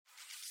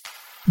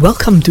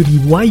Welcome to the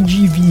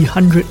YGV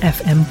 100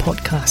 FM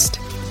podcast.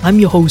 I'm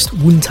your host,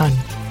 Woon Tan.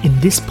 In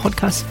this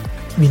podcast,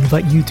 we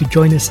invite you to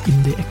join us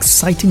in the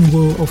exciting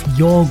world of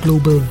your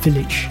global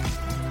village.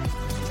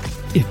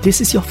 If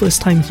this is your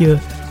first time here,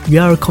 we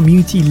are a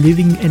community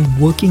living and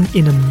working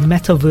in a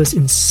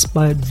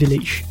metaverse-inspired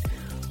village.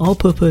 Our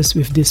purpose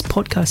with this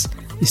podcast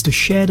is to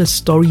share the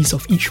stories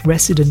of each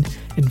resident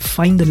and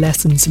find the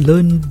lessons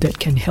learned that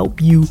can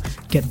help you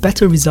get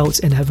better results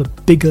and have a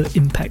bigger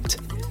impact.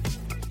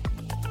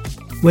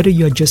 Whether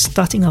you're just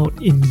starting out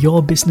in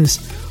your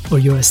business or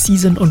you're a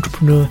seasoned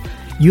entrepreneur,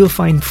 you'll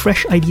find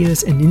fresh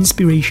ideas and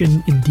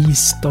inspiration in these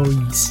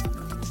stories.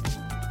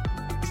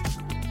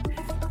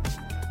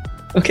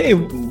 Okay,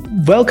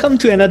 welcome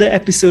to another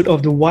episode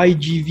of the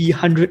YGV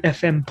 100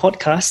 FM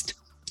podcast.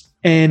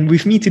 And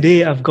with me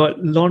today, I've got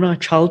Lorna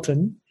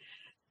Charlton.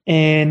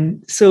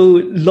 And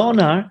so,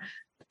 Lorna,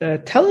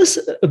 tell us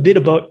a bit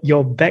about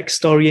your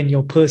backstory and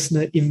your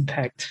personal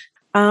impact.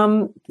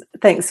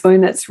 Thanks,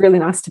 Woon. It's really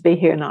nice to be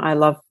here, and I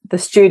love the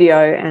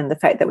studio and the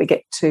fact that we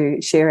get to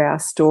share our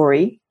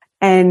story.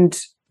 And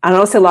I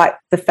also like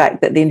the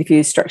fact that the interview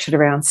is structured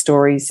around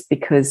stories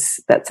because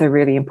that's a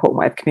really important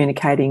way of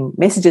communicating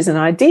messages and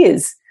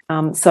ideas.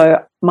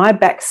 So my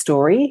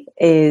backstory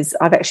is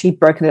I've actually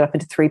broken it up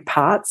into three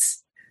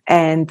parts,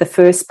 and the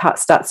first part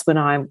starts when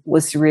I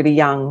was really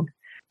young,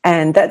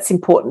 and that's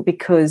important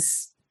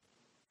because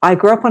I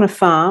grew up on a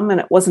farm, and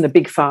it wasn't a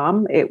big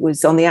farm. It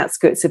was on the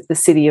outskirts of the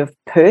city of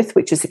Perth,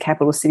 which is the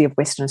capital city of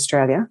Western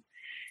Australia.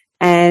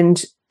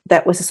 And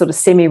that was a sort of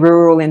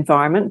semi-rural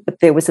environment, but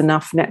there was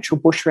enough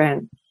natural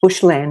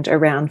bushland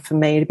around for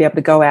me to be able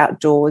to go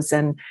outdoors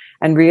and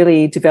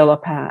really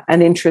develop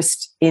an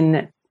interest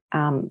in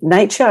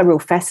nature, a real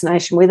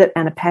fascination with it,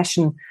 and a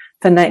passion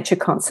for nature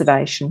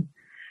conservation.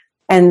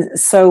 And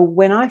so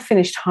when I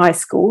finished high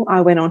school, I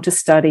went on to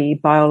study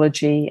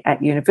biology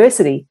at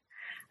university.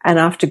 And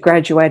after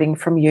graduating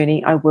from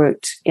uni, I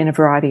worked in a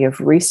variety of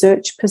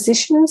research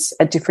positions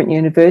at different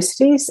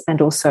universities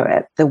and also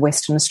at the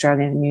Western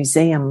Australian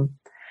Museum.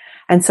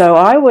 And so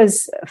I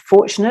was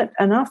fortunate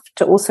enough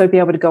to also be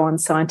able to go on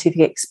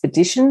scientific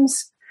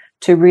expeditions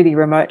to really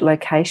remote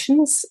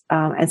locations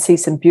and see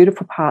some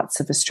beautiful parts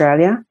of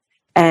Australia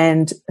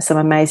and some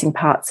amazing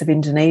parts of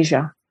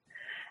Indonesia.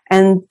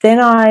 And then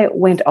I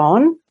went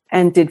on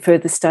and did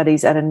further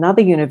studies at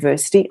another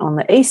university on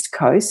the east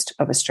coast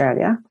of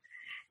Australia.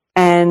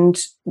 And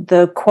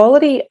the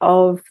quality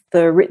of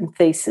the written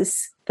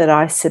thesis that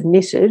I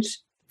submitted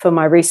for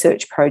my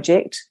research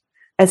project,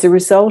 as a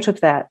result of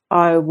that,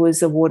 I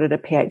was awarded a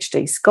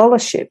PhD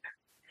scholarship.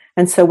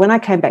 And so when I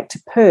came back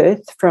to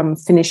Perth from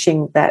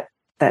finishing that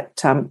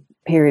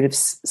period of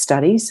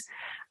studies,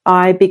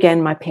 I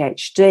began my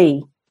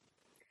PhD.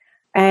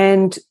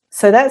 And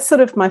so that's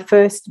sort of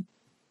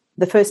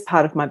the first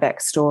part of my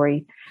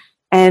backstory.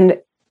 And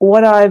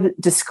what I've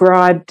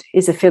described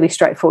is a fairly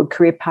straightforward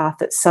career path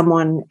that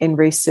someone in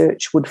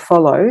research would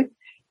follow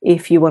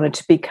if you wanted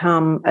to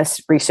become a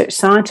research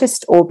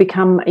scientist or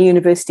become a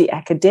university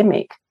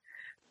academic.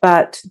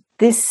 But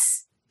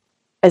this,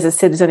 as I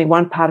said, is only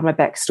one part of my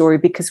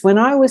backstory because when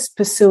I was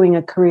pursuing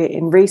a career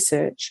in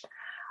research,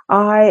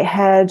 I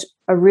had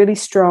a really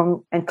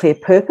strong and clear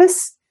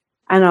purpose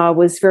and I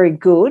was very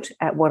good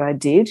at what I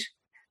did.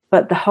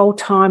 But the whole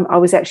time I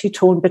was actually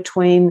torn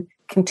between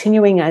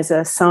continuing as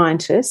a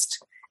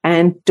scientist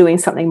and doing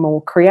something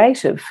more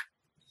creative.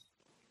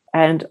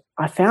 And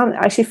I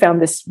actually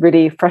found this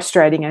really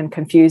frustrating and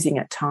confusing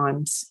at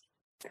times.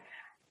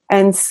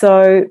 And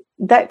so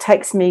that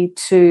takes me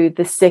to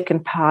the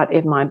second part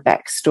of my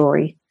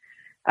backstory.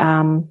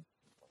 And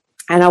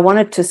I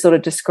wanted to sort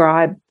of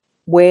describe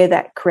where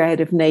that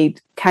creative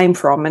need came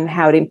from and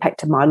how it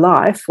impacted my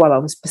life while I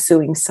was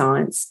pursuing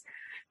science,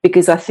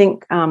 because I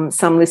think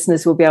some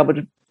listeners will be able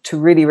to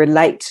really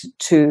relate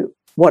to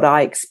what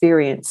I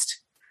experienced.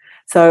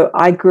 So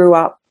I grew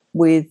up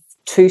with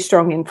two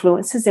strong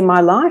influences in my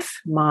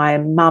life, my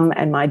mum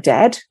and my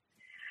dad.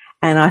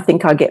 And I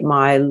think I get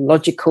my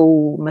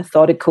logical,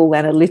 methodical,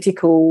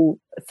 analytical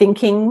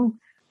thinking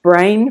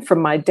brain from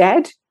my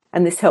dad.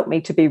 And this helped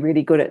me to be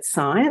really good at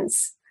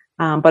science.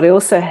 But I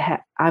also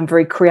I'm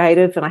very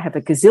creative and I have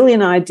a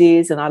gazillion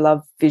ideas and I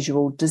love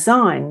visual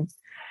design.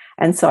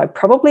 And so I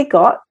probably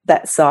got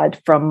that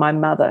side from my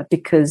mother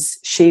because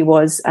she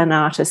was an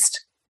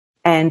artist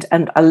and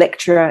a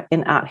lecturer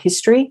in art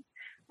history.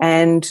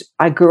 And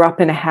I grew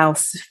up in a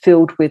house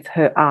filled with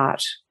her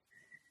art.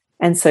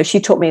 And so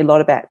she taught me a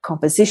lot about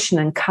composition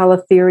and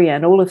colour theory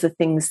and all of the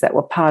things that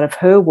were part of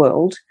her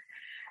world.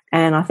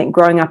 And I think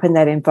growing up in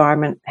that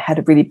environment had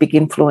a really big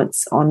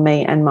influence on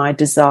me and my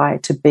desire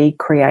to be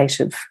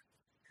creative.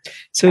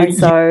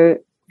 So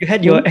you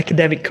had your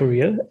academic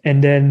career,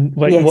 and then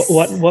what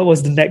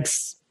was the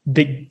next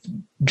big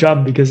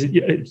jump? Because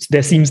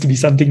there seems to be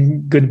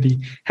something going to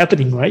be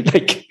happening, right?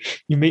 Like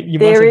you must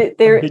have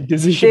a big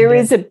decision.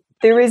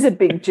 There is a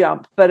big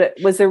jump, but it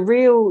was a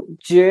real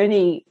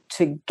journey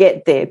to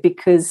get there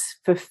because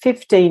for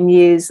 15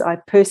 years I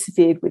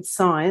persevered with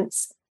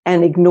science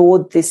and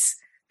ignored this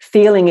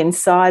feeling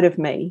inside of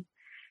me.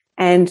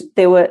 And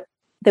there were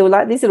there were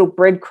like these little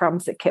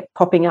breadcrumbs that kept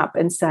popping up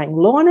and saying,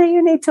 Lorna,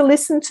 you need to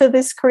listen to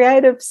this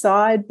creative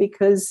side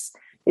because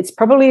it's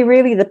probably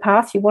really the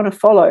path you want to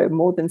follow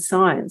more than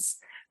science.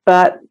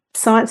 But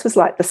science was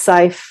like the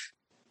safe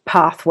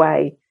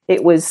pathway.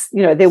 It was,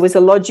 there was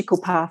a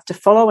logical path to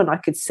follow and I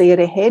could see it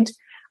ahead.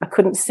 I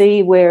couldn't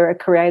see where a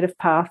creative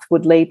path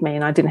would lead me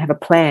and I didn't have a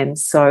plan.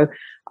 So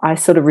I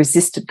sort of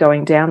resisted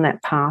going down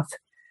that path.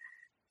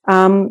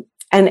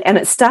 And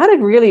it started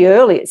really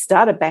early. It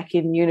started back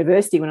in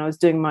university when I was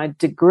doing my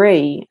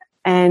degree.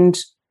 And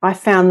I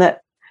found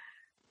that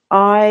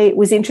I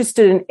was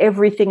interested in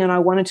everything and I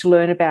wanted to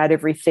learn about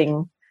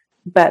everything.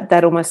 But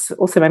that almost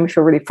also made me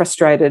feel really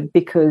frustrated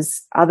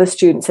because other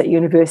students at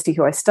university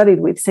who I studied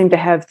with seemed to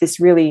have this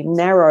really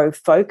narrow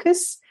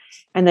focus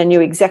and they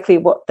knew exactly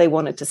what they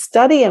wanted to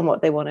study and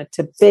what they wanted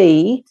to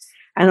be.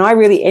 And I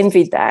really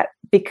envied that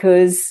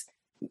because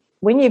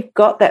when you've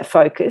got that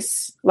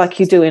focus, like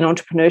you do in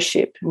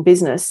entrepreneurship and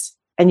business,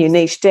 and you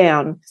niche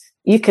down,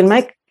 you can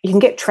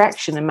get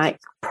traction and make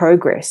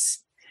progress.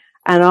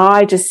 And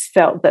I just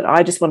felt that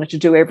I just wanted to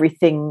do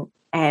everything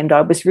and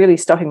I was really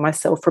stopping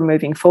myself from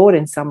moving forward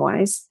in some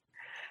ways.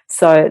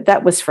 So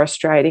that was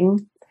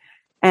frustrating.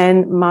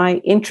 And my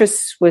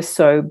interests were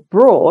so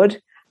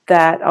broad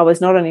that I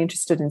was not only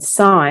interested in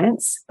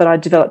science, but I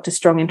developed a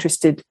strong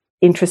interest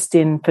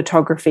in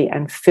photography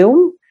and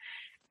film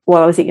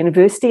while I was at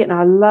university. And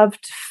I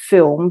loved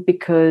film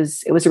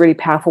because it was a really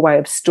powerful way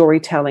of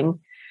storytelling.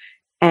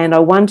 And I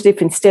wondered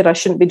if instead I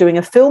shouldn't be doing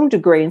a film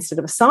degree instead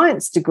of a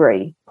science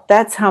degree.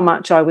 That's how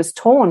much I was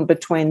torn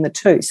between the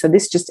two. So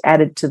this just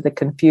added to the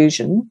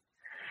confusion.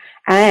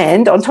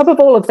 And on top of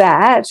all of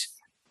that,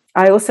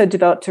 I also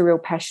developed a real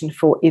passion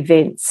for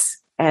events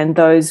and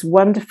those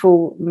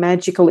wonderful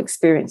magical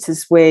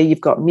experiences where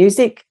you've got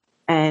music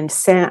and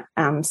sound,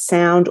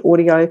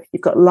 audio,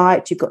 you've got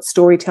light, you've got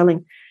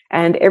storytelling,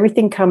 and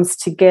everything comes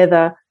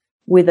together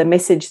with a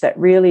message that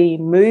really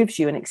moves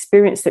you, an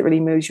experience that really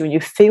moves you, and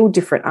you feel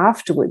different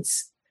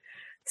afterwards.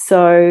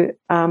 So,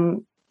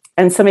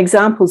 and some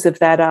examples of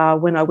that are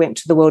when I went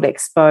to the World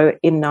Expo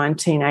in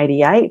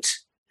 1988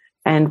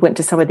 and went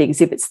to some of the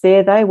exhibits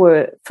there. They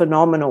were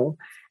phenomenal.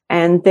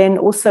 And then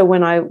also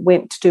when I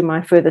went to do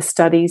my further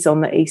studies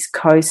on the East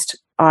Coast,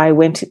 I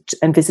went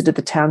and visited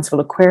the Townsville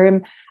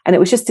Aquarium, and it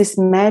was just this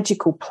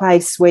magical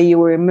place where you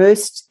were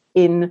immersed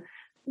in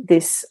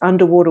this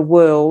underwater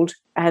world,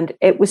 and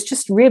it was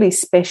just really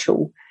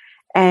special.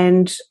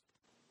 And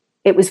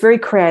it was very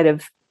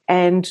creative,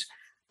 and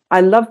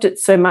I loved it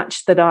so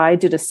much that I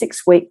did a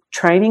 6-week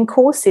training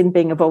course in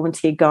being a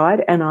volunteer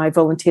guide, and I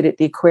volunteered at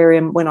the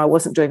aquarium when I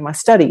wasn't doing my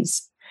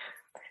studies.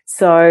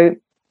 So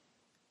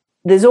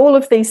there's all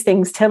of these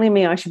things telling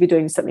me I should be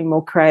doing something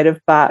more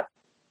creative, but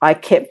I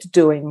kept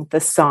doing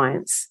the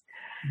science.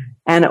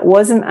 And it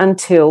wasn't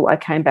until I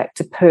came back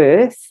to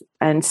Perth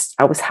and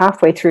I was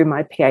halfway through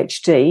my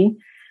PhD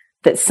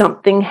that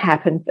something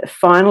happened that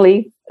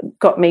finally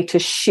got me to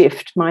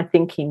shift my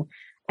thinking,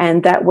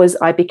 and that was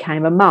I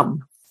became a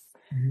mum.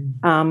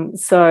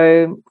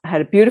 So I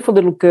had a beautiful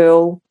little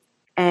girl,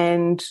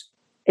 and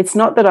it's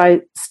not that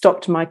I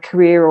stopped my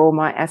career or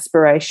my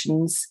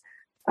aspirations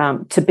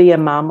to be a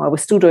mum. I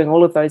was still doing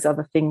all of those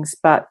other things,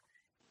 but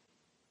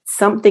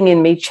something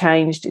in me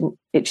changed, and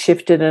it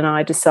shifted, and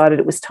I decided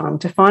it was time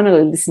to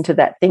finally listen to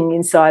that thing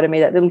inside of me,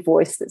 that little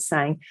voice that's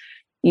saying,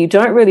 you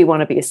don't really want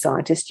to be a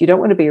scientist, you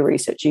don't want to be a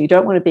researcher, you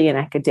don't want to be an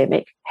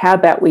academic. How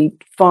about we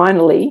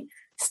finally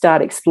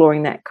start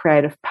exploring that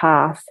creative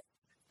path?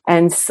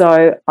 And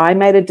so I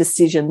made a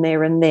decision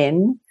there and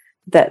then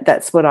that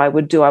that's what I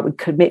would do. I would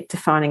commit to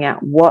finding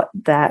out what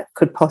that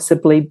could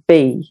possibly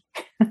be.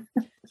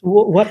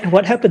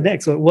 What happened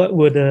next? What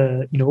were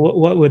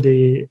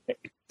the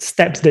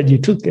steps that you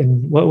took,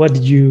 and what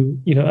did you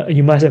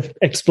you must have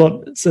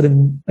explored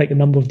a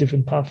number of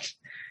different paths.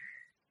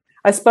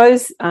 I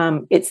suppose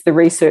it's the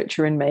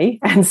researcher in me,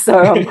 and so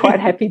I'm quite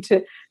happy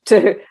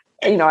to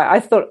I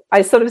thought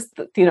I sort of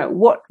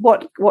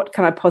what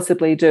can I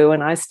possibly do,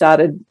 and I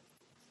started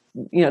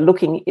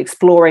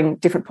exploring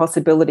different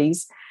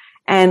possibilities,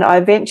 and I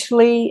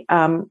eventually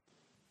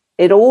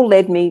it all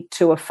led me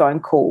to a phone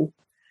call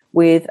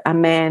with a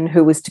man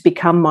who was to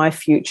become my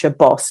future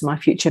boss, my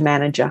future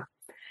manager.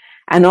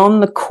 And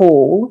on the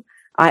call,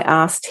 I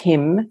asked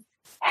him,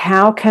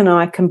 how can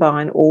I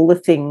combine all the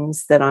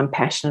things that I'm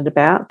passionate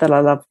about, that I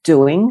love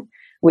doing,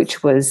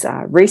 which was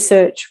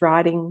research,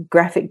 writing,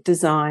 graphic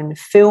design,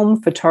 film,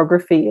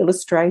 photography,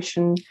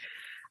 illustration,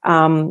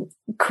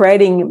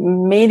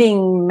 creating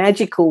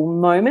magical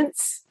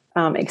moments,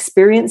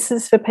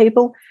 experiences for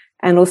people,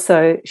 and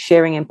also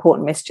sharing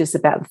important messages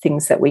about the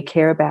things that we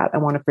care about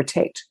and want to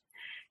protect.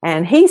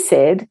 And he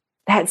said,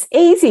 that's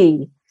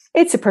easy.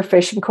 It's a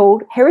profession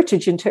called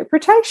heritage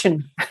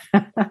interpretation.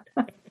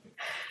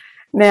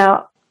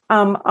 Now,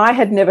 I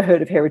had never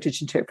heard of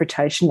heritage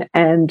interpretation,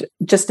 and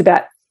just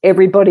about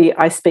everybody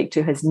I speak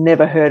to has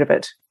never heard of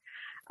it.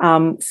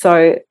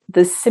 So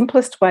the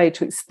simplest way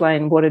to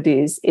explain what it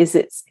is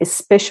it's a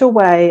special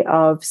way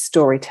of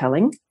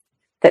storytelling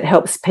that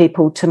helps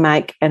people to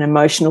make an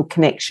emotional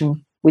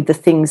connection with the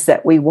things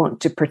that we want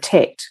to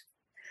protect,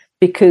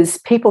 because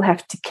people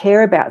have to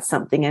care about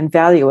something and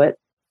value it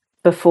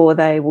before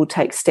they will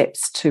take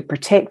steps to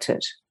protect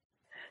it.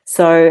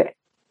 So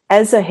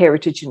as a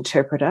heritage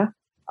interpreter,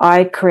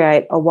 I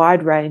create a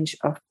wide range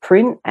of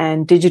print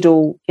and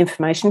digital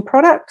information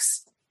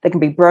products. They can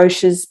be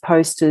brochures,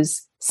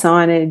 posters,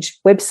 signage,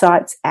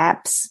 websites,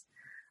 apps,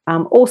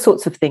 all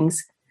sorts of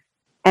things.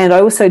 And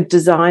I also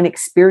design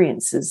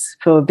experiences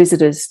for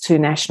visitors to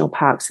national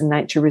parks and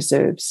nature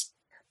reserves.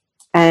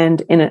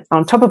 And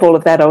on top of all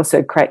of that, I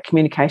also create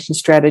communication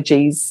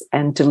strategies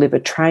and deliver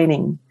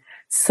training.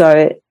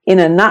 So in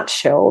a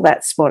nutshell,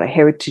 that's what a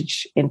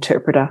heritage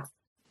interpreter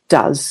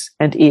does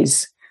and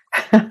is.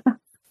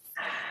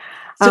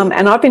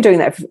 And I've been doing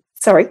that.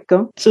 Sorry, go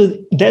on. So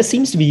there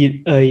seems to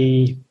be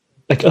a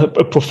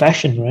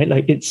profession, right?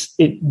 Like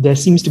there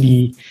seems to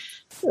be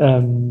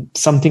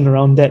something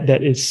around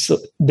that is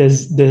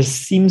there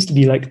seems to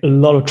be like a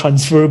lot of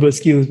transferable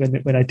skills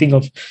when I think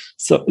of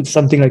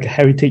something like a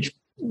heritage,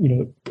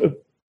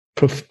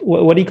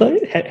 what do you call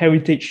it?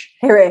 Heritage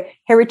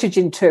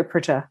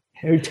interpreter.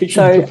 Heritage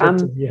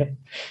interpreter.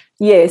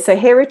 Yeah. So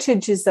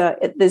heritage is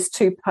there's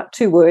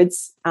two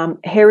words.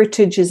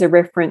 Heritage is a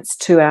reference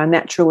to our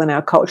natural and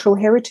our cultural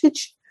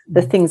heritage,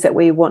 the things that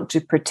we want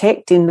to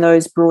protect in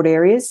those broad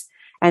areas.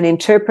 And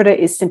interpreter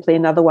is simply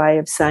another way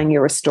of saying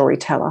you're a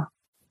storyteller.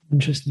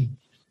 Interesting.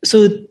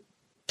 So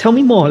tell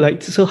me more.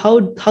 So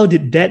how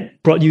did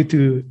that brought you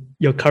to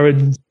your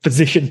current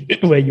position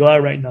where you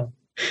are right now?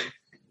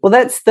 Well,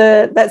 that's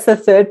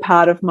the third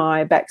part of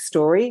my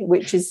backstory,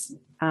 which is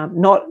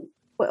not.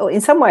 Well,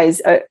 in some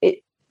ways,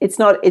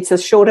 it's a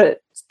shorter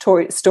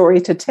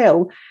story to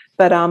tell,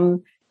 but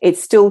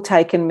it's still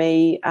taken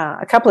me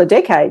a couple of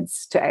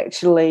decades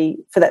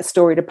for that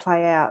story to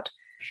play out.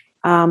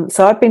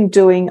 So I've been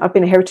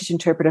a heritage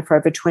interpreter for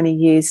over 20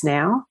 years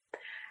now.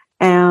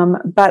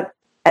 But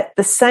at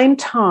the same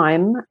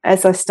time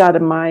as I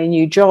started my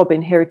new job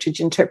in heritage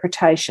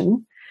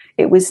interpretation,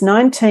 it was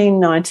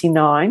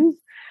 1999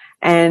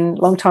 and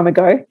a long time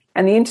ago,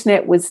 and the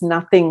internet was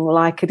nothing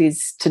like it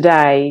is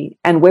today,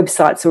 and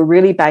websites were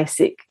really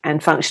basic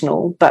and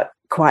functional, but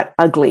quite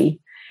ugly.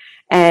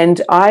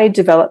 And I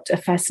developed a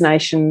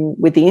fascination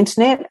with the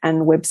internet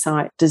and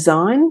website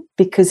design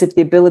because of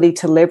the ability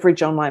to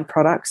leverage online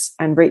products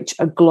and reach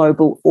a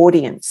global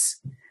audience.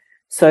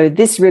 So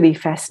this really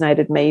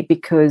fascinated me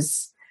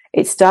because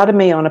it started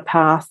me on a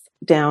path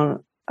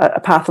along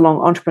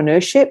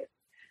entrepreneurship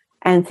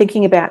and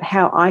thinking about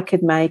how I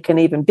could make an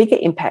even bigger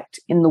impact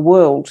in the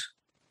world.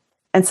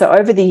 And so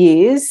over the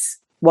years,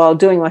 while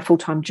doing my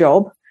full-time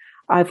job,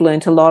 I've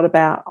learned a lot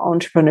about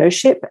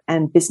entrepreneurship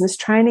and business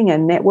training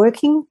and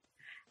networking.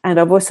 And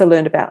I've also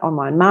learned about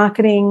online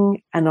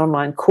marketing and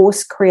online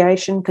course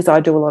creation, because I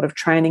do a lot of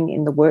training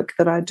in the work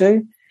that I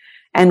do,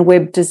 and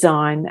web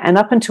design. And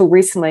up until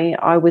recently,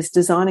 I was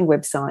designing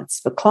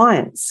websites for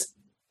clients.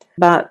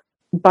 But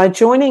by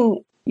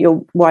joining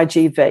your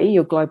YGV,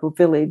 your Global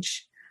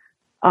Village,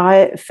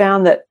 I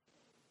found that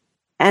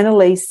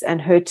Annalise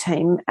and her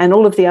team and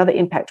all of the other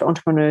impact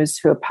entrepreneurs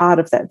who are part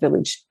of that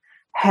village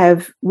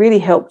have really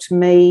helped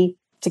me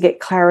to get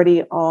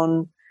clarity of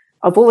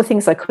all the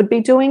things I could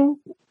be doing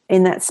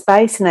in that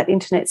space, in that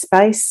internet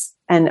space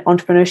and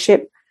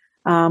entrepreneurship.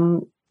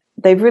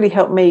 They've really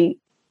helped me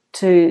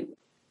to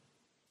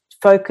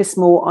focus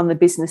more on the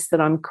business that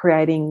I'm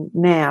creating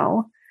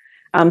now.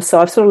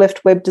 So I've sort of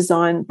left web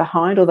design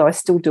behind, although I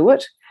still do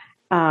it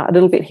a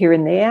little bit here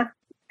and there.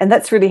 And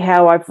that's really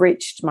how I've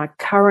reached my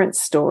current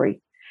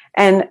story.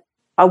 And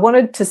I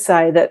wanted to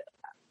say that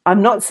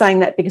I'm not saying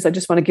that because I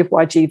just want to give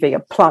YGV a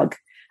plug.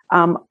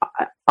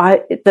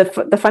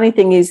 The funny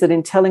thing is that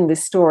in telling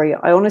this story,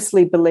 I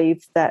honestly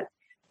believe that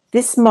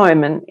this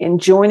moment in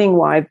joining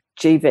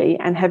YGV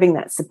and having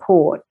that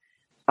support,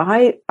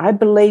 I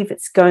believe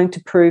it's going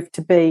to prove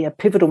to be a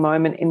pivotal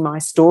moment in my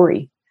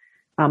story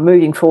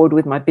moving forward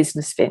with my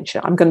business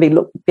venture. I'm going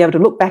to be able to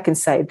look back and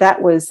say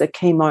that was a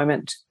key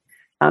moment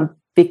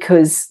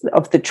because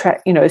of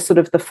the sort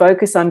of the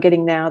focus I'm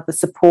getting now, the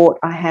support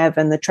I have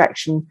and the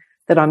traction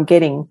that I'm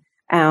getting.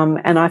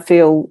 And I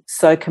feel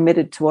so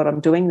committed to what I'm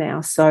doing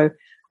now. So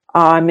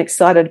I'm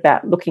excited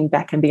about looking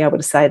back and being able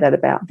to say that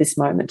about this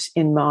moment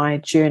in my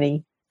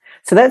journey.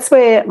 So that's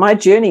where my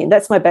journey, and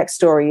that's my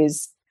backstory,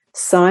 is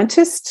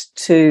scientist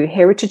to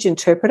heritage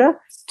interpreter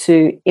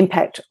to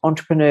impact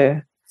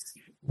entrepreneur.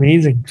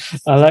 Amazing.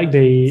 I like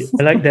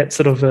that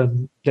sort of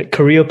that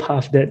career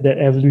path, that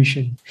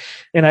evolution,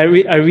 and I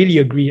really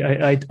agree.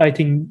 I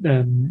think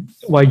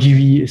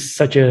YGV is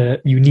such a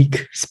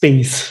unique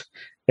space,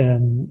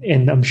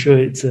 and I'm sure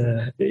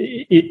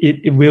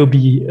it will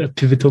be a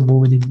pivotal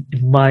moment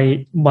in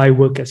my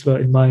work as well,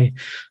 in my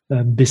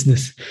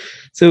business.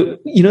 So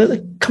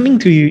coming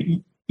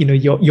to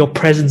your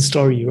present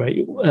story,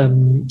 right?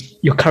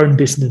 Your current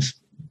business.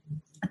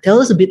 Tell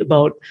us a bit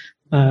about.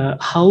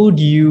 How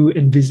do you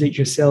envisage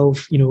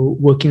yourself,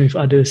 working with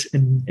others,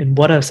 and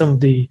what are some of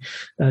the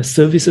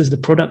services, the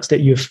products that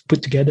you've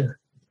put together?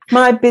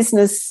 My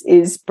business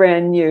is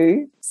brand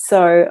new,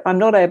 so I'm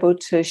not able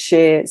to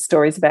share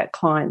stories about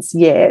clients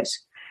yet.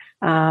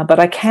 but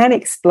I can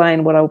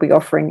explain what I'll be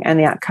offering and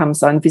the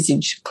outcomes I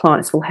envisage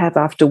clients will have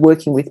after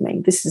working with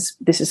me. This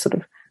is sort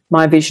of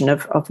my vision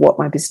of what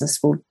my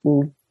business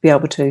will be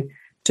able to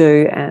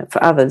do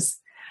for others.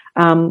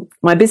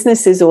 My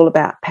business is all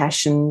about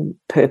passion,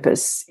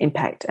 purpose,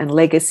 impact, and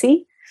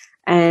legacy.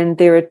 And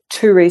there are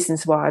two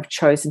reasons why I've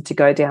chosen to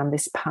go down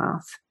this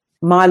path.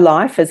 My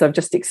life, as I've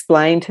just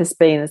explained, has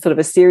been a sort of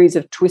a series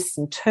of twists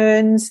and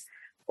turns,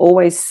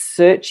 always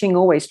searching,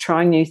 always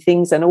trying new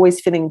things, and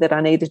always feeling that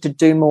I needed to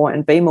do more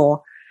and be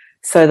more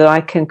so that I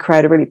can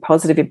create a really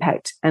positive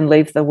impact and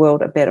leave the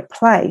world a better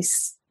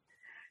place.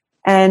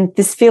 And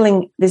this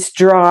feeling, this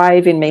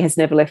drive in me has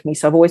never left me.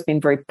 So I've always been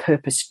very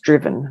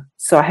purpose-driven.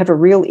 So I have a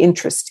real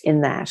interest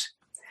in that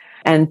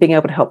and being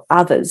able to help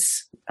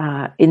others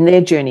in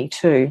their journey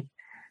too.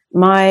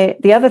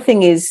 The other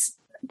thing is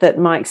that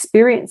my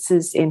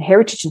experiences in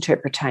heritage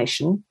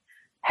interpretation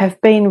have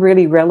been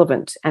really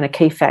relevant and a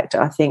key factor,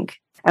 I think.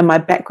 And my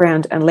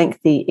background and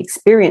lengthy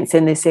experience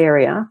in this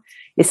area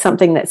is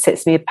something that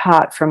sets me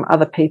apart from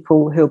other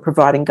people who are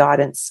providing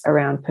guidance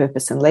around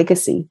purpose and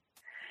legacy.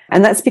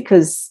 And that's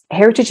because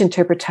heritage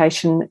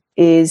interpretation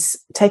is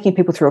taking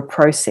people through a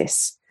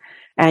process.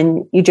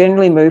 And you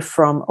generally move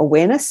from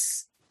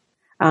awareness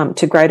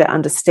to greater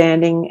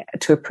understanding,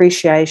 to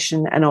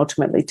appreciation, and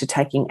ultimately to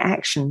taking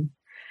action.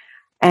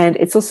 And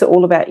it's also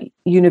all about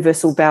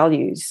universal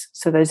values.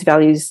 So those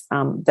values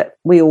that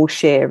we all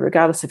share,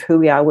 regardless of who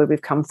we are, where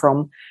we've come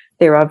from,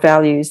 there are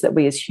values that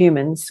we as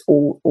humans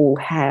all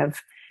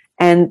have.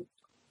 And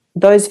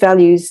those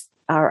values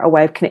are a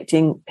way of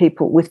connecting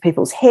people with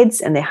people's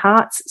heads and their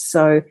hearts.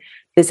 So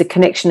there's a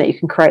connection that you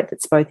can create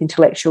that's both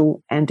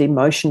intellectual and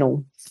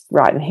emotional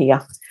right in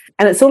here.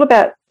 And it's all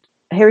about,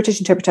 heritage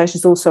interpretation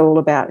is also all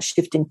about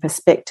shifting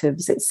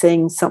perspectives. It's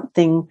seeing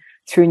something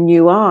through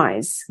new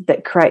eyes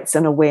that creates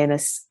an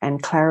awareness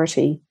and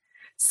clarity.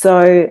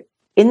 So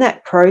in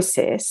that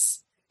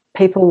process,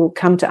 people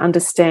come to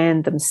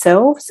understand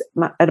themselves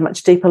at a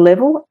much deeper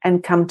level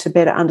and come to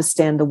better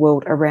understand the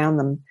world around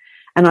them.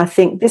 And I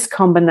think this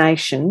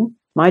combination,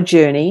 my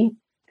journey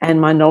and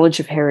my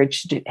knowledge of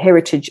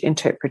heritage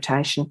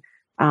interpretation,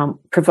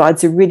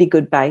 provides a really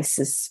good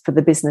basis for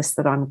the business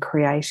that I'm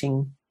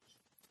creating.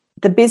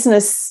 The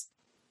business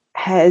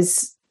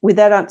has, with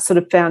that sort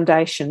of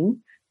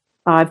foundation,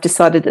 I've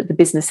decided that the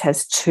business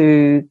has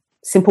two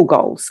simple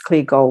goals,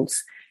 clear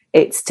goals.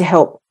 It's to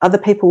help other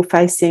people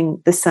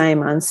facing the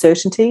same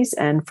uncertainties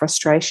and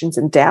frustrations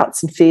and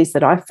doubts and fears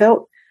that I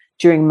felt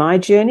during my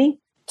journey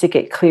to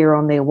get clear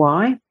on their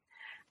why.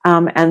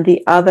 And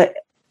the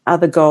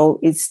other goal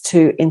is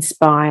to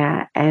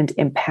inspire and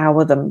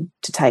empower them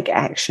to take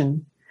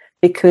action,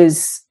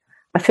 because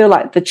I feel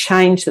like the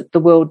change that the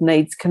world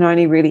needs can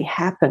only really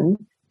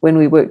happen when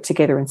we work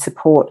together and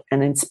support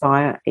and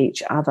inspire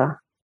each other.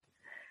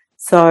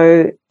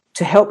 So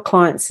to help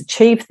clients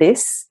achieve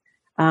this,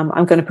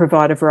 I'm going to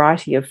provide a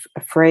variety of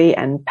free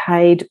and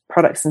paid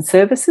products and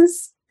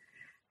services.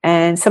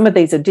 And some of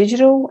these are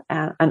digital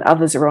and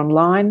others are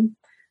online.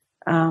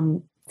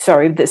 Some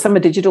are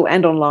digital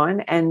and online,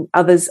 and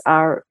others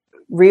are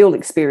real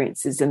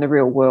experiences in the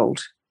real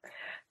world.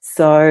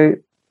 So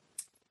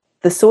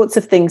the sorts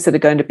of things that are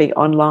going to be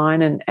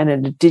online and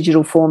in a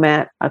digital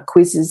format are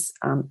quizzes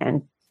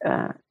and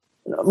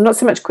not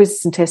so much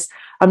quizzes and tests.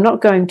 I'm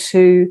not going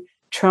to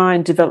try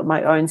and develop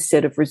my own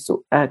set of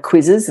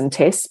quizzes and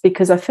tests,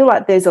 because I feel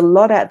like there's a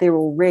lot out there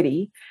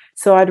already.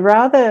 So I'd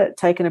rather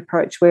take an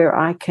approach where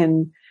I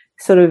can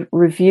sort of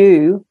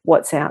review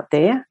what's out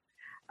there,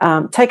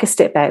 take a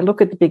step back,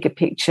 look at the bigger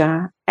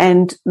picture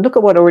and look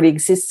at what already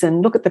exists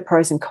and look at the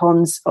pros and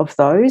cons of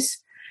those,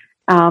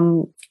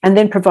 and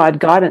then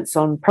provide guidance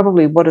on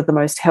probably what are the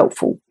most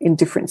helpful in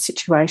different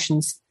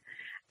situations.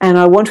 And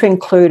I want to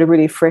include a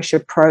really fresh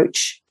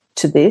approach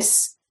to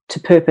this, to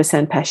purpose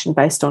and passion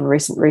based on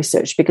recent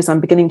research, because I'm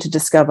beginning to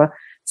discover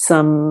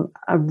some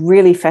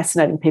really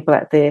fascinating people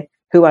out there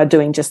who are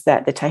doing just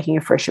that. They're taking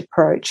a fresh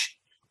approach.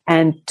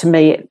 And to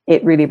me,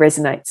 it really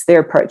resonates. Their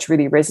approach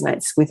really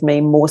resonates with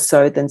me more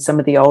so than some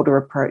of the older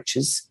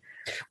approaches.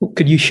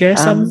 Could you share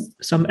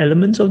some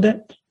elements of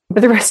that?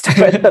 But the rest of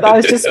it, but I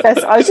was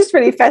just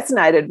really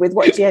fascinated with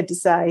what she had to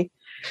say.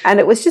 And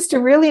it was just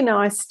a really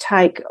nice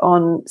take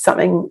on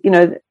something,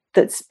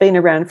 that's been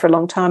around for a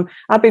long time.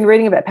 I've been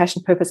reading about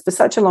passion purpose for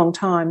such a long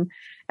time,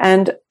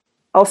 and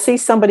I'll see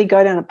somebody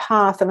go down a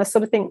path and I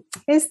sort of think,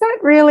 is that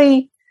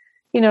really,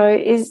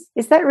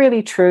 is that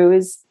really true?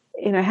 Is,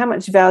 how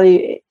much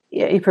value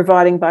are you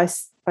providing by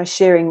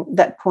sharing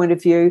that point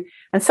of view?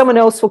 And someone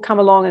else will come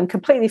along and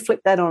completely flip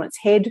that on its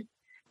head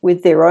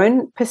with their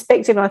own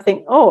perspective. And I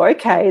think, oh,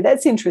 okay,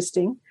 that's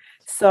interesting.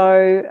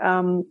 So,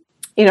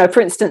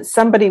 for instance,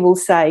 somebody will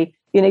say,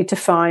 you need to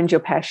find your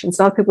passion.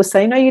 Some people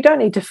say, no, you don't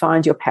need to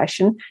find your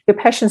passion. Your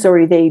passion's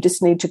already there. You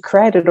just need to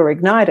create it or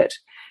ignite it.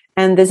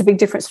 And there's a big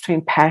difference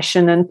between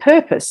passion and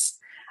purpose.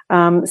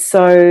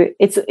 So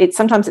it's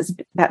sometimes it's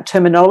about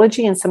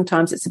terminology, and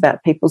sometimes it's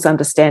about people's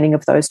understanding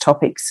of those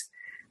topics,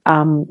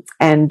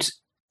 and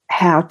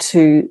how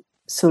to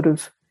sort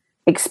of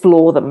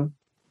explore them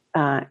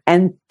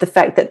and the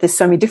fact that there's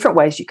so many different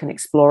ways you can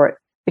explore it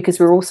because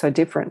we're all so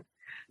different.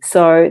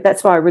 So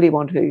that's why I really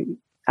want to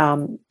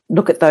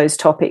look at those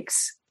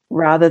topics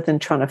rather than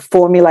trying to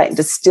formulate and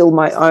distill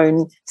my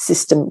own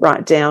system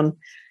right down.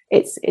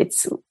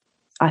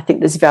 I think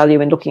there's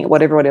value in looking at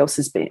what everyone else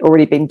has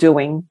already been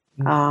doing,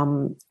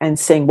 and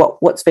seeing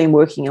what's been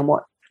working and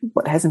what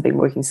hasn't been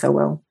working so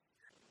well.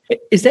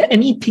 Is there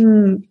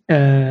anything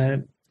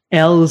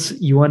else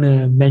you want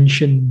to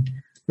mention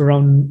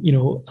around,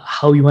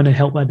 how you want to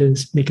help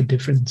others make a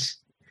difference?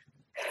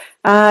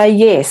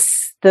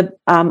 Yes.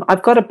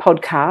 I've got a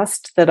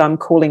podcast that I'm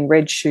calling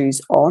Red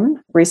Shoes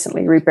On,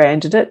 recently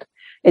rebranded it.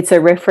 It's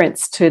a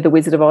reference to The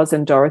Wizard of Oz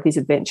and Dorothy's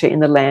Adventure in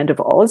the Land of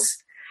Oz.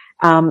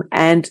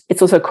 And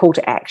it's also a call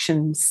to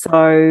action.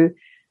 So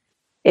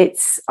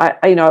I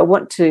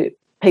want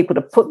people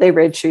to put their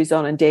red shoes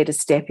on and dare to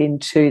step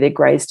into their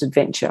greatest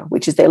adventure,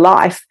 which is their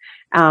life,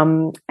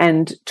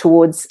 and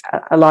towards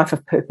a life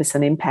of purpose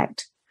and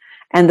impact.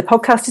 And the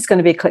podcast is going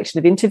to be a collection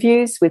of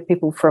interviews with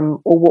people from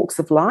all walks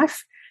of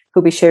life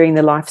who'll be sharing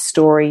their life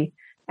story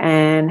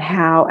and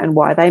how and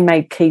why they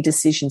made key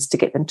decisions to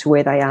get them to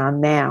where they are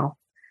now.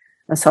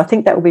 And so I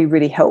think that will be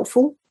really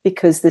helpful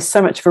because there's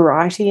so much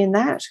variety in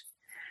that.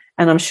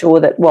 And I'm sure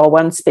that while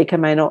one speaker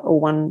may not, or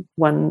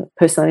one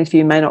personal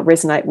interview may not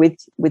resonate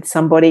with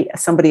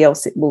somebody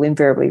else, it will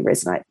invariably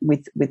resonate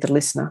with the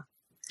listener.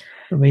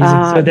 Amazing.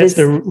 So that's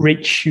the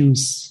Red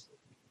Shoes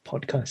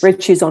podcast.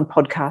 Red Shoes On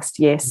podcast,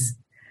 yes.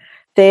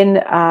 Then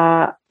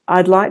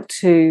I'd like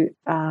to,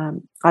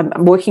 I'm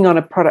working on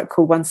a product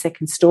called 1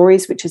 Second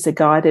Stories, which is a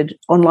guided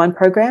online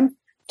program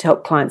to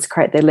help clients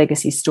create their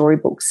legacy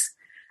storybooks.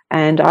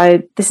 And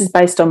this is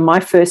based on my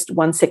first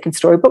 1 Second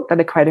Storybook that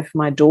I created for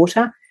my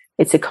daughter.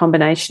 It's a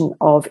combination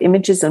of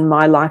images and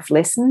my life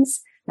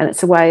lessons, and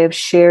it's a way of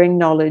sharing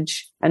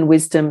knowledge and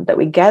wisdom that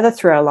we gather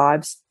through our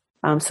lives,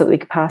 so that we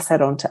can pass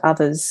that on to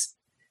others.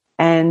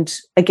 And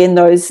again,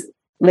 those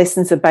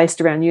lessons are based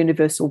around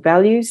universal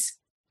values,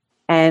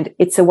 and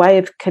it's a way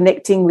of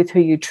connecting with who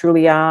you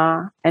truly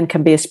are and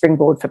can be a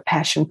springboard for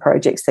passion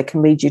projects that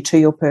can lead you to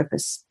your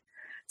purpose.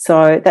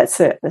 So that's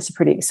a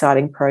pretty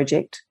exciting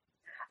project.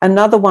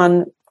 Another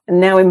one, and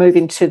now we move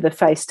into the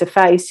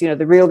face-to-face,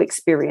 the real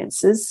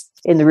experiences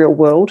in the real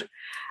world.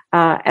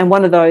 And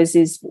one of those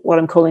is what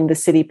I'm calling the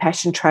City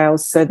Passion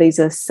Trails. So these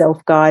are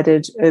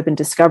self-guided urban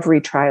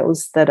discovery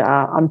trails that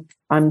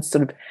I'm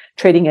sort of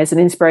treating as an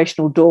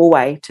inspirational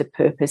doorway to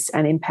purpose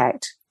and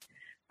impact.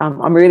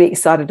 I'm really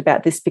excited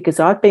about this because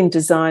I've been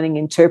designing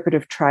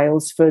interpretive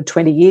trails for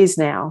 20 years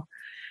now.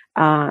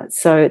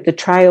 So the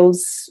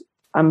trails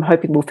I'm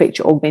hoping will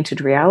feature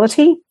augmented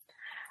reality,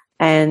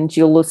 and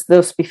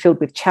they'll be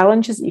filled with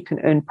challenges that you can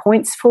earn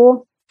points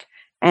for.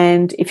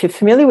 And if you're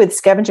familiar with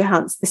scavenger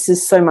hunts, this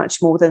is so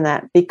much more than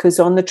that, because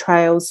on the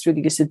trails, through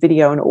the use of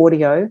video and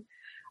audio,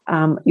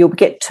 you'll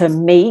get to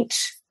meet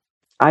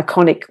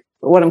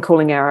what I'm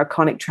calling our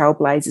iconic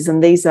trailblazers.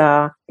 And these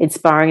are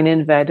inspiring and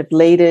innovative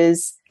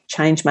leaders,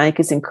 change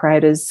makers and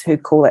creators who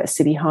call that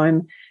city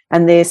home.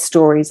 And their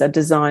stories are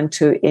designed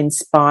to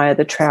inspire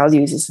the trail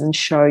users and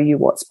show you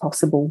what's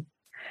possible.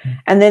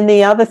 And then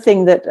the other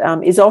thing that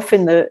is off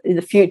in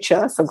the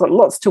future, so I've got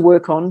lots to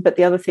work on, but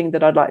the other thing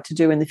that I'd like to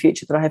do in the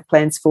future that I have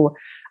plans for,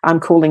 I'm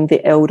calling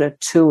the Elder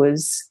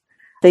Tours.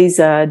 These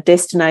are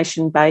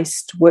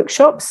destination-based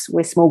workshops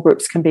where small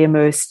groups can be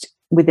immersed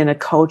within a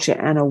culture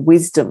and a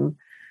wisdom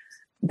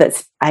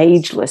that's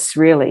ageless,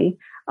 really.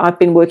 I've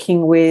been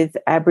working with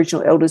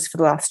Aboriginal elders for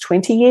the last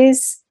 20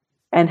 years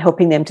and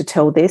helping them to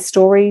tell their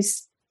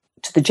stories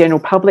to the general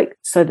public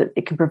so that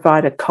it can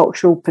provide a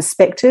cultural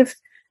perspective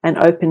and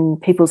open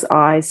people's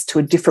eyes to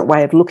a different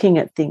way of looking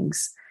at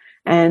things.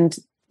 And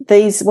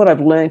what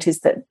I've learned is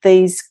that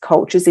these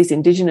cultures, these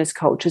Indigenous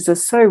cultures, are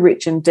so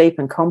rich and deep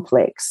and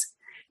complex.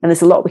 And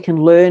there's a lot we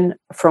can learn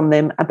from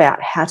them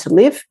about how to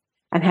live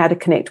and how to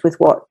connect with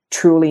what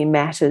truly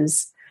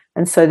matters.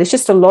 And so there's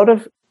just a lot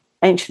of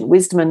ancient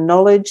wisdom and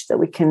knowledge that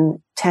we can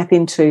tap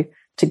into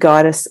to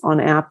guide us on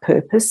our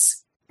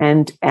purpose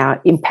and our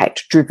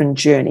impact-driven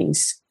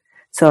journeys.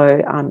 So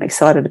I'm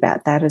excited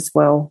about that as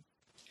well.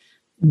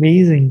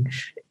 Amazing.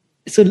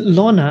 So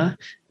Lorna,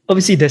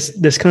 obviously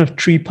there's kind of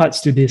three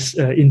parts to this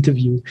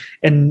interview,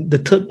 and the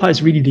third part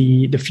is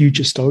really the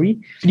future story.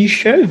 Can you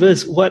share with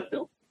us what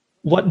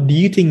do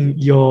you think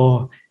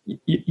your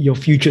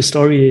future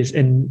story is?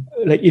 And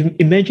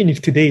imagine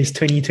if today is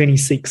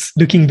 2026,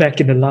 looking back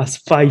in the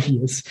last 5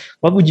 years,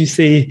 what would you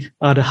say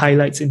are the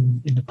highlights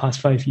in the past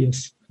 5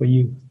 years for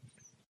you?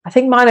 I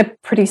think mine are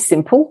pretty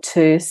simple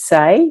to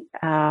say.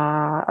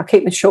 I'll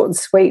keep them short and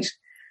sweet,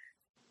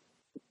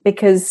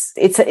 because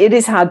it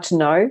is hard to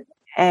know,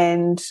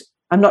 and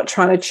I'm not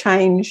trying to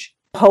change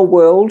the whole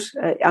world.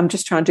 I'm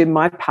just trying to do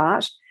my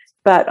part.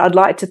 But I'd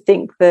like to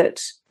think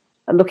that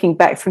looking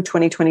back from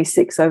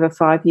 2026 over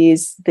 5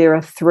 years, there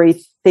are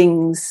three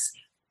things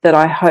that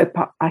I hope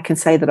I can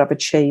say that I've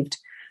achieved.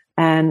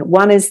 And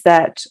one is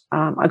that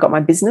I got my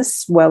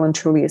business well and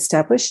truly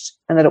established,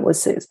 and that it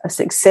was a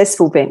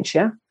successful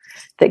venture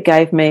that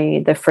gave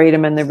me the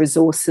freedom and the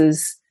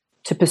resources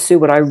to pursue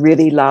what I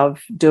really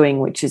love doing,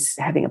 which is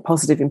having a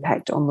positive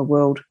impact on the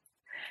world.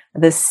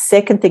 The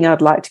second thing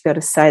I'd like to be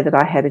able to say that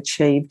I had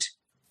achieved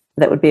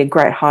that would be a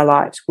great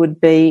highlight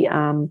would be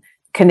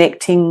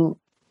continuing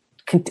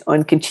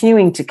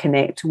to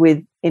connect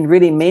with, in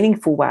really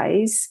meaningful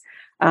ways,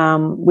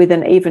 with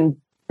an even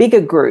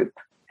bigger group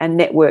and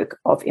network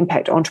of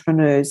impact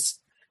entrepreneurs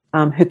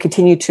who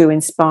continue to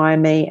inspire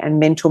me and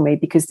mentor me,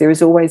 because there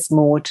is always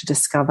more to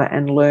discover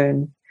and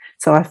learn.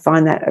 So I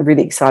find that a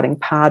really exciting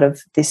part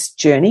of this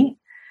journey.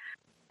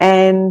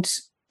 And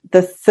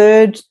the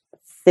third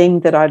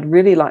thing that I'd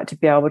really like to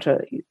be able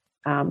to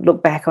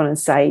look back on and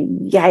say,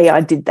 yay, I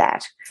did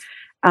that.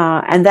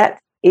 And that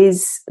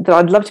is that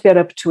I'd love to be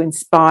able to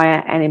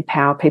inspire and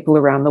empower people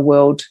around the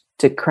world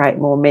to create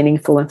more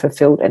meaningful and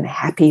fulfilled and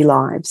happy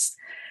lives,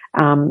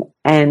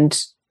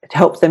 and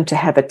help them to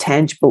have a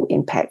tangible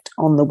impact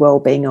on the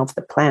well-being of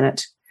the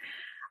planet.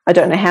 I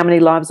don't know how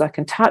many lives I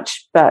can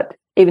touch, but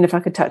even if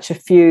I could touch a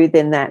few,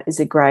 then that is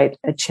a great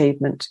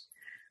achievement.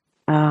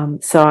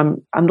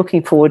 So I'm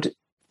looking forward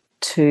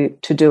to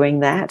doing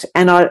that.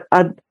 And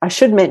I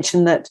should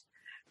mention that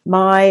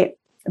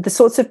the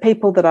sorts of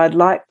people that I'd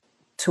like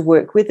to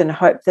work with and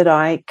hope that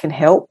I can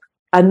help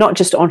are not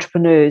just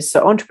entrepreneurs.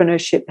 So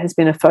entrepreneurship has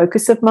been a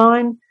focus of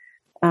mine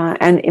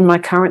and in my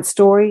current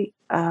story,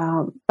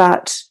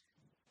 but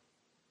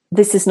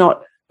this is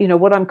not,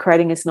 what I'm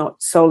creating is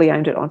not solely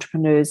aimed at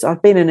entrepreneurs.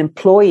 I've been an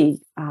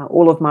employee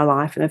all of my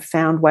life and have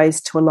found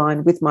ways to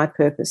align with my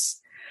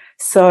purpose.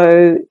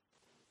 So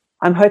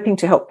I'm hoping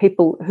to help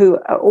people who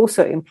are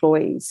also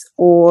employees,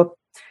 or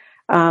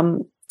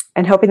and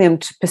helping them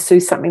to pursue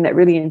something that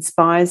really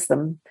inspires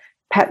them,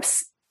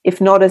 perhaps if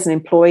not as an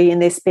employee, in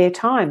their spare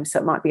time. So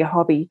it might be a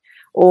hobby,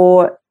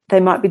 or they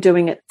might be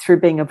doing it through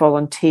being a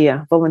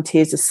volunteer.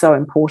 Volunteers are so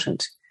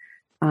important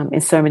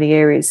in so many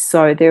areas.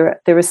 So there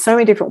are so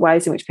many different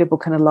ways in which people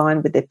can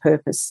align with their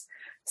purpose.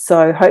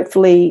 So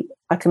hopefully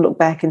I can look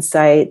back and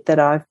say that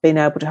I've been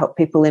able to help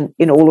people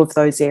in all of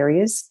those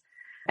areas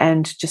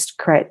and just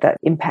create that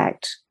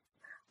impact.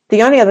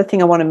 The only other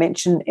thing I want to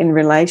mention in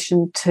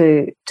relation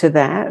to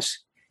that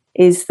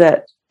is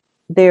that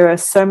there are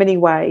so many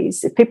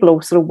ways. If people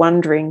are sort of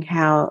wondering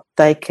how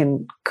they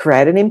can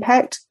create an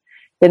impact,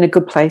 then a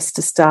good place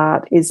to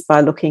start is by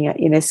looking at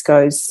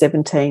UNESCO's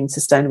 17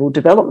 Sustainable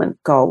Development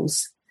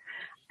Goals.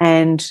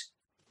 And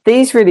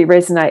these really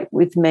resonate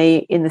with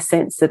me in the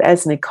sense that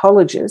as an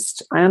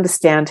ecologist, I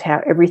understand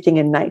how everything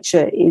in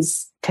nature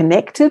is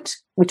connected.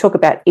 We talk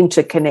about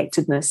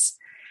interconnectedness.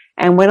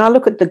 And when I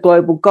look at the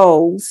global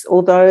goals,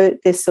 although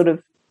they're sort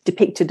of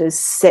depicted as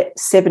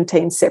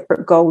 17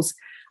 separate goals,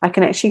 I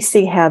can actually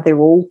see how they're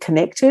all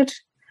connected.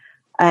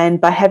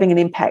 And by having an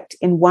impact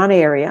in one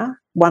area,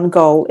 one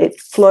goal, it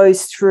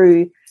flows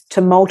through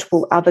to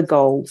multiple other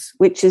goals,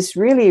 which is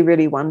really,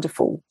 really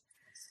wonderful.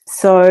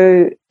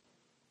 So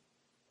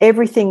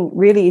everything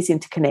really is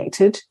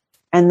interconnected,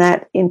 and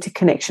that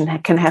interconnection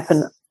can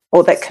happen,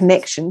 or that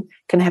connection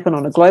can happen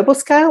on a global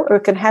scale, or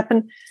it can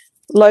happen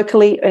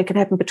locally, or it can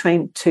happen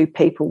between two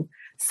people.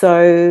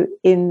 So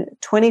in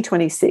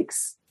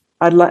 2026,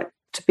 I'd like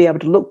to be able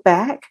to look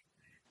back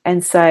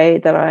and say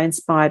that I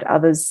inspired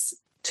others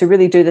to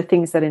really do the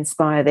things that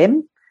inspire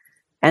them,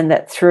 and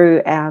that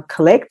through our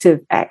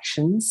collective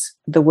actions,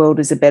 the world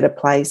is a better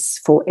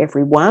place for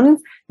everyone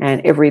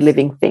and every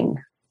living thing,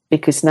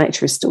 because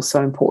nature is still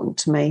so important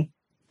to me.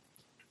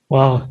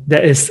 Wow,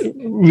 that is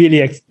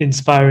really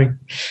inspiring.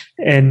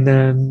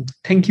 And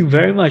thank you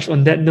very much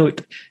on that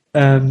note.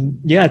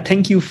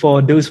 Thank you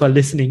for those who are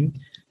listening.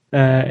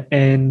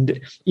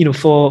 And,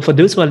 for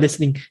those who are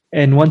listening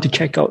and want to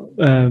check out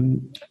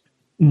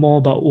more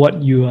about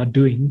what you are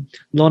doing,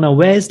 Lorna,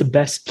 where is the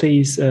best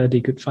place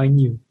they could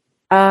find you?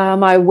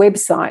 My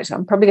website.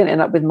 I'm probably going to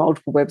end up with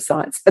multiple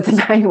websites, but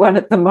the main one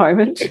at the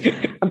moment,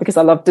 because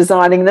I love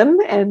designing them,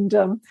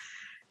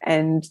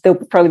 and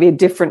there'll probably be a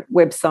different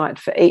website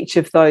for each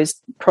of those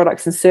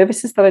products and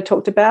services that I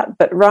talked about.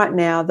 But right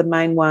now, the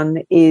main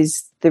one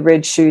is the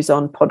Red Shoes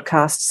On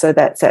podcast. So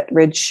that's at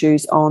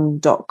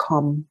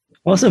redshoeson.com.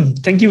 Awesome.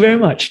 Thank you very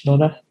much,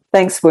 Lorna.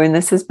 Thanks, Woon.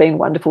 This has been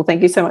wonderful.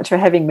 Thank you so much for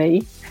having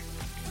me.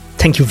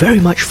 Thank you very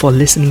much for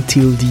listening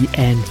till the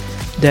end.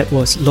 That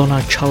was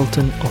Lorna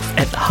Charlton of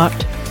At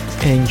Heart,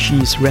 and she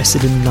is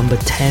resident number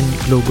 10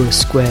 Global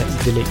Square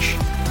Village.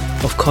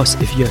 Of course,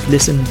 if you have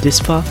listened this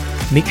far,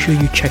 make sure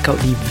you check out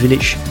the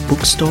Village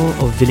Bookstore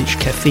or Village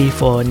Cafe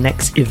for our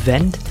next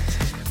event.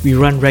 We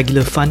run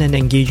regular fun and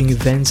engaging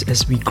events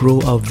as we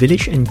grow our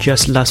village, and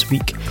just last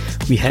week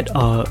we had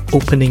our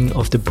opening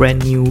of the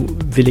brand new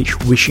Village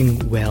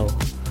Wishing Well.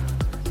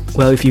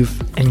 Well, if you've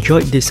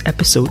enjoyed this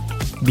episode,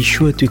 be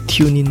sure to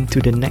tune in to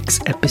the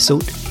next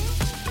episode.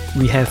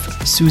 We have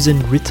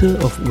Susan Ritter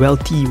of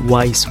Wealthy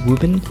Wise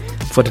Woman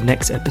for the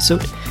next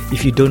episode.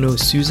 If you don't know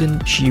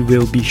Susan, she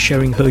will be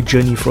sharing her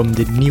journey from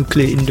the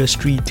nuclear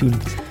industry to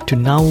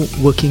now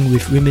working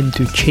with women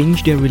to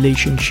change their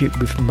relationship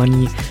with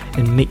money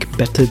and make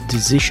better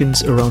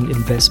decisions around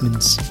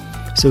investments.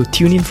 So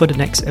tune in for the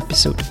next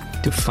episode.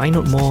 To find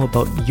out more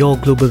about Your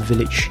Global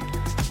Village,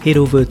 head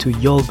over to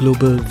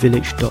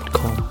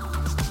yourglobalvillage.com.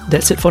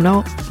 That's it for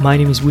now. My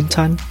name is Woon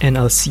Tan, and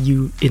I'll see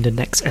you in the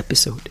next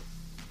episode.